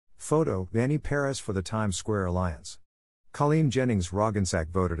Photo, Vanny Perez for the Times Square Alliance. Colleen Jennings Roggensack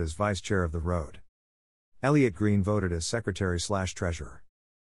voted as Vice Chair of the Road. Elliot Green voted as Secretary/Treasurer.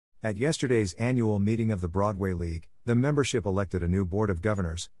 At yesterday's annual meeting of the Broadway League, the membership elected a new Board of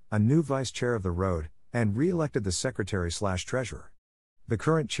Governors, a new Vice Chair of the Road, and re-elected the Secretary/Treasurer. The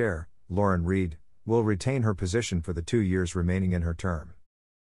current chair, Lauren Reed, will retain her position for the 2 years remaining in her term.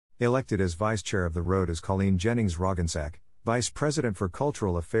 Elected as Vice Chair of the Road is Colleen Jennings Roggensack, Vice President for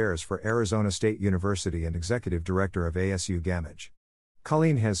Cultural Affairs for Arizona State University and Executive Director of ASU Gamage.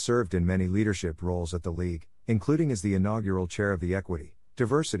 Colleen has served in many leadership roles at the League, including as the inaugural Chair of the Equity,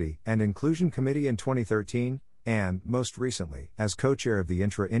 Diversity, and Inclusion Committee in 2013, and, most recently, as co-chair of the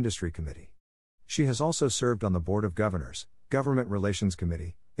Intra-Industry Committee. She has also served on the Board of Governors, Government Relations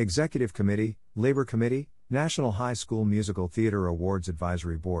Committee, Executive Committee, Labor Committee, National High School Musical Theater Awards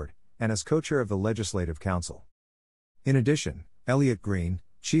Advisory Board, and as co-chair of the Legislative Council. In addition, Elliot Green,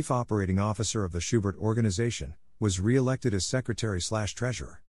 Chief Operating Officer of the Schubert Organization, was re-elected as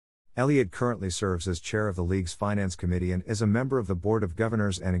Secretary/Treasurer. Elliot currently serves as Chair of the League's Finance Committee and is a member of the Board of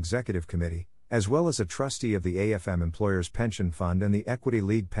Governors and Executive Committee, as well as a trustee of the AFM Employers Pension Fund and the Equity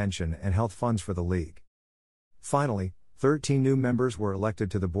League Pension and Health Funds for the League. Finally, 13 new members were elected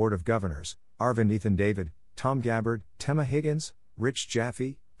to the Board of Governors: Arvind Ethan David, Tom Gabbard, Tema Higgins, Rich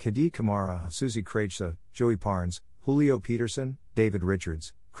Jaffe, Kadi Kamara, Susie Krejsa, Joey Parnes, Julio Peterson, David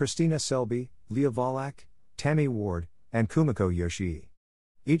Richards, Christina Selby, Leah Volak, Tammy Ward, and Kumiko Yoshii.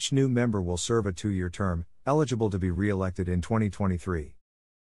 Each new member will serve a 2-year term, eligible to be re-elected in 2023.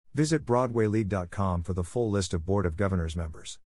 Visit BroadwayLeague.com for the full list of Board of Governors members.